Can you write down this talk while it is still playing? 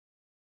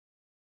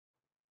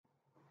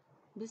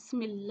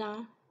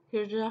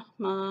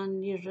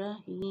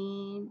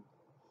Bismillahirrahmanirrahim.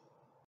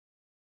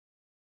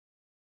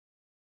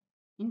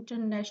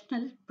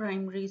 International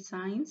Primary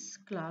Science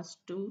Class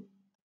 2.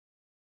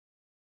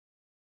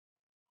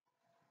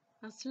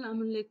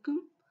 Assalamu alaikum.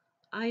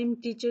 I am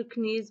teacher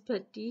Kaneez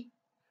Bhatti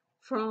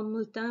from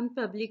Multan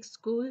Public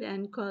School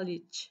and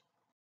College.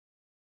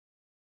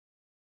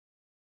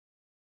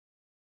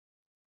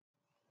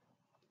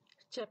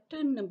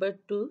 Chapter number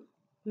 2,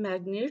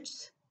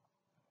 Magnets.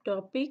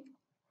 Topic,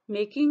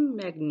 Making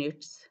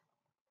Magnets.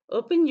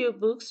 Open your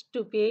books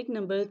to page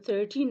number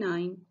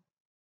 39.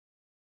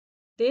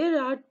 There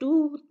are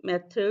two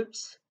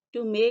methods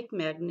to make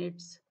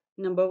magnets.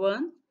 Number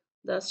 1,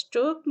 the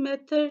stroke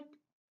method.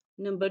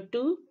 Number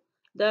 2,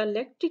 the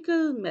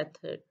electrical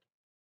method.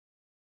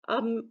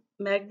 A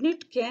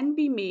magnet can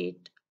be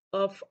made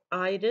of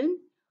iron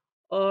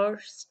or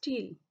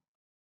steel.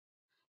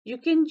 You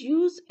can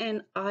use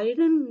an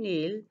iron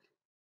nail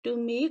to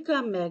make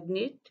a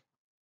magnet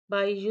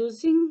by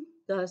using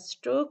the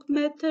stroke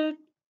method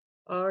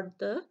or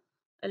the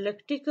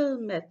electrical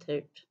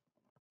method.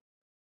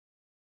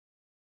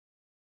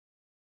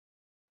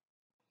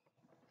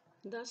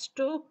 The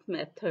stroke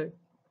method.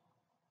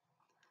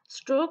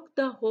 Stroke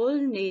the whole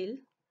nail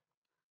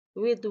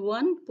with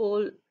one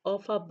pole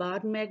of a bar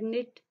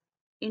magnet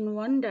in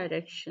one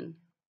direction.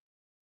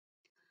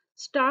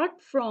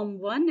 Start from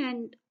one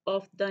end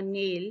of the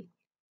nail,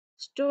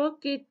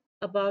 stroke it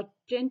about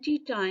 20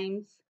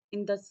 times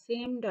in the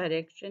same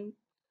direction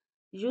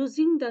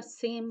using the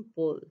same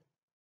pole.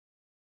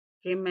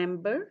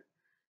 Remember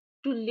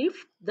to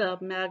lift the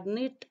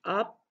magnet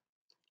up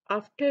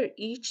after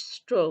each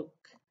stroke.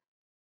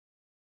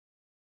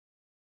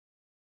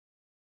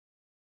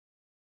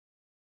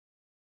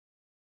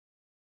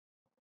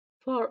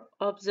 For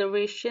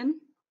observation,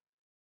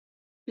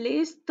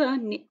 place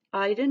the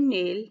iron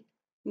nail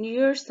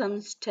near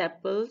some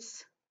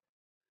staples.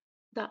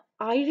 The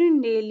iron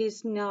nail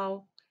is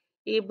now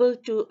able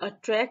to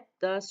attract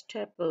the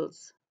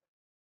staples.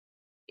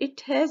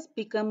 It has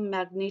become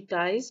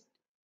magnetized.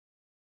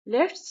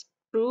 Let's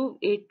prove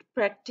it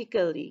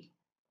practically.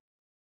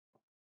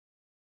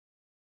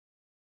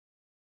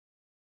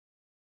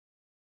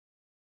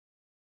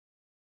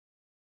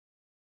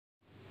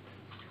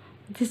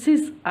 This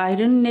is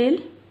iron nail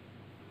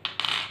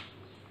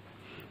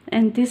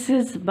and this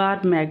is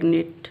bar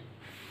magnet.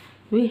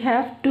 We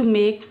have to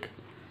make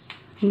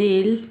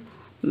nail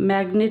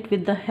magnet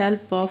with the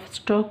help of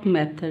stroke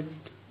method.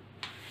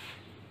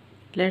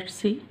 Let's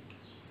see.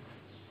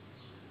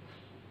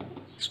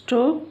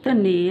 Stroke the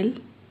nail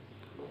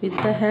with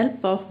the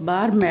help of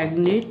bar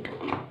magnet.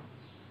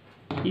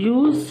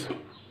 Use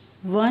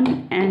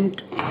one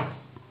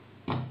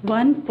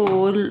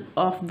pole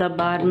of the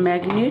bar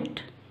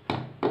magnet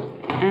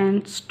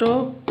and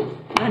stroke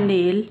the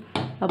nail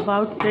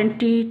about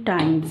 20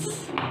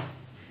 times.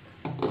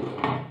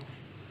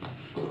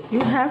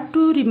 You have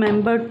to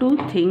remember two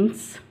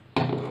things.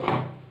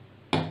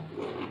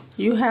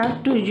 You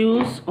have to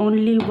use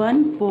only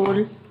one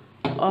pole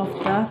of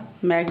the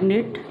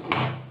magnet.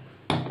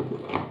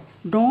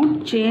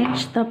 Don't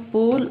change the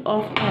pole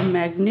of the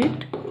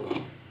magnet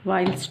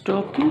while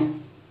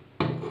stroking.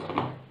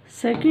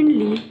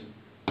 Secondly,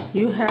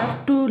 you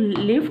have to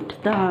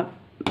lift the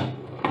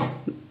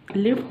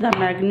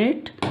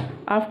magnet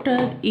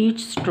after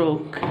each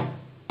stroke.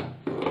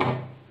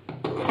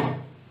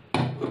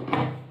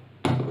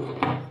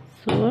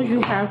 So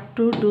you have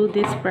to do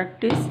this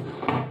practice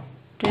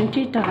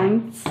 20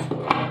 times.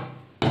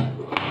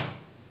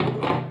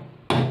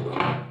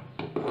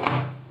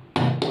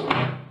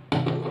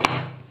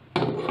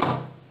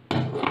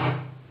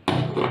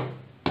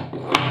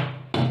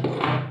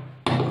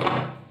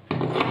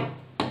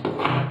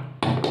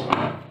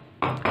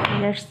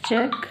 Let's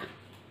check,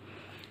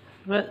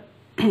 well,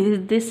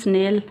 is this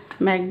nail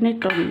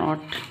magnet or not.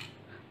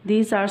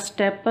 These are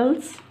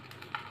staples.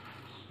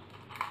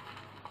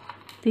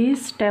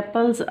 These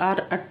staples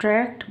are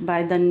attracted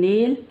by the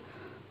nail,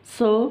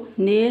 so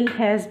nail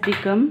has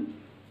become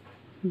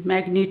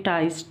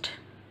magnetized.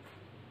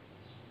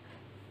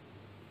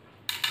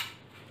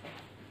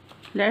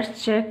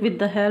 Let's check with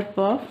the help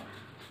of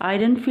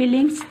iron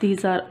fillings.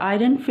 These are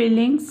iron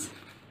fillings.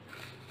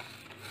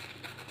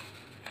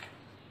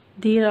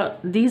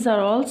 These are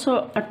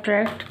also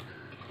attracted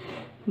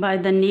by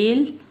the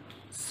nail,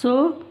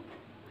 so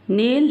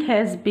nail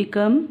has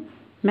become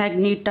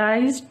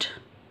magnetized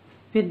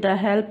with the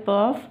help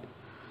of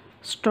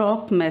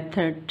stroke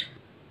method.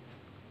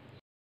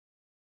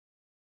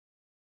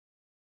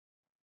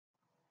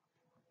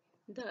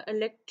 The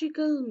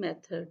electrical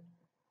method.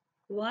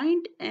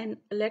 Wind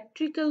an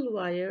electrical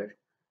wire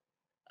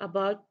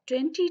about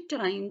 20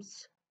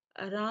 times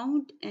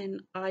around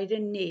an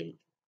iron nail.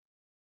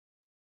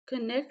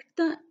 Connect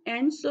the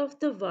ends of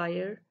the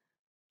wire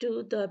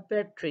to the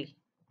battery.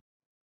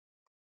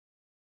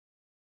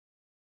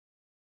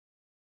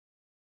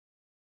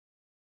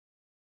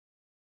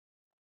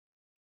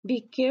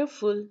 Be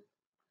careful.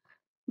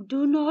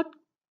 Do not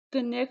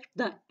connect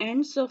the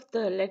ends of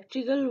the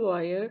electrical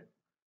wire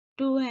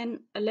to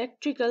an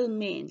electrical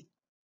main.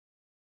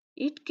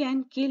 It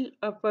can kill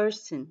a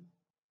person.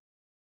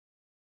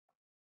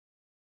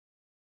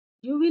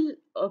 You will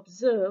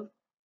observe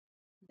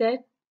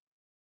that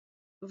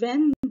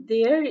when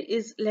there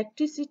is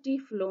electricity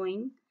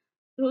flowing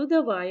through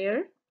the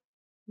wire,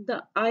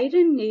 the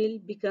iron nail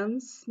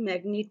becomes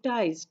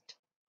magnetized.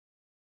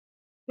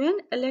 When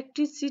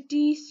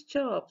electricity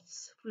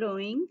stops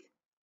flowing,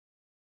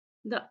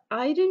 the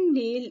iron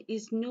nail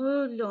is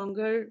no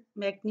longer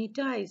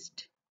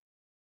magnetized.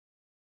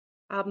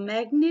 A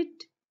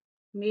magnet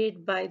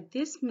made by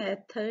this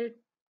method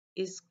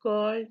is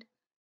called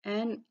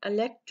an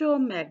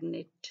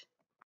electromagnet.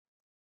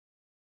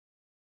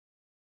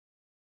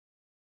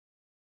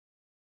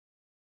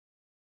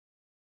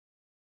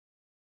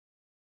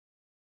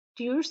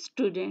 Dear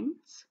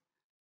students,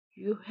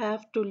 you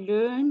have to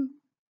learn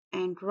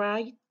and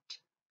write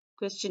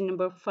question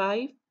number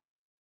 5.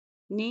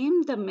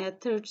 Name the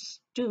methods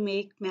to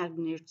make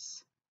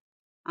magnets.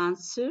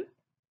 Answer.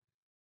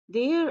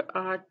 There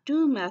are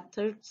two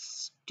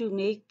methods to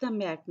make the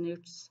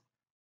magnets.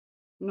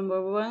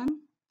 Number 1,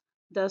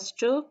 the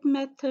stroke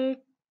method.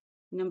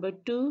 Number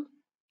 2,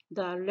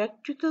 the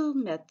electrical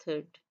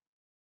method.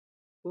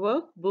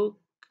 Workbook,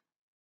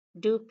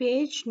 do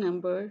page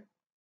number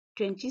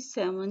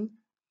 27,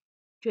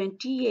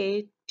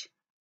 28,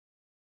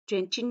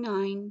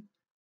 29,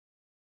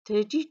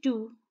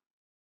 32,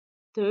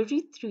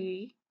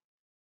 33,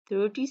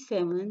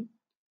 37,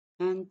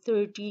 and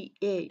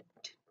 38.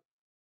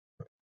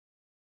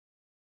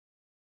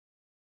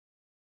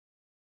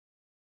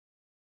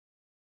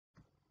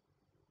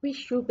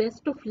 Wish you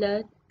best of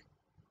luck.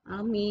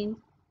 Amin.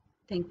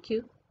 Thank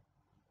you.